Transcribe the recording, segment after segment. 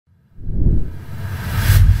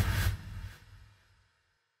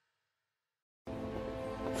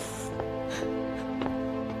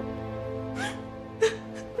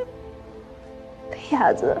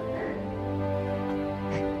下子，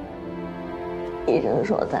医生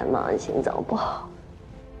说再忙心脏不好，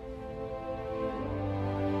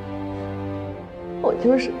我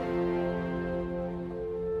就是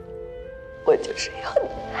要你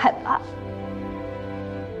害怕，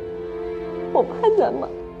我怕咱们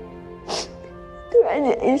突然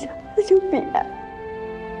间一下子就变，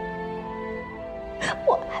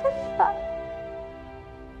我害怕。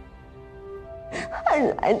 孩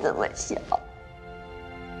子还这么小，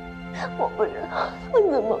我不知道我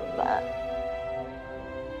怎么办。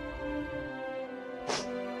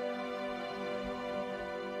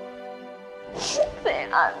飞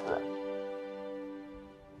儿子，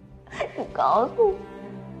你告诉我，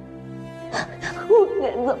我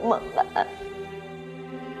该怎么办？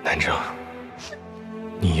南征，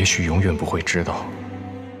你也许永远不会知道，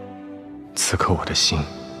此刻我的心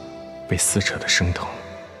被撕扯得生疼。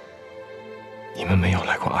 你们没有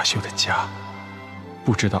来过阿修的家，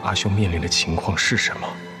不知道阿修面临的情况是什么。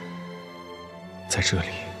在这里，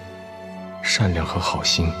善良和好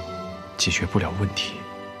心解决不了问题。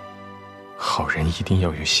好人一定要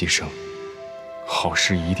有牺牲，好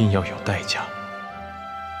事一定要有代价，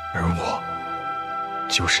而我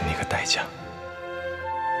就是那个代价。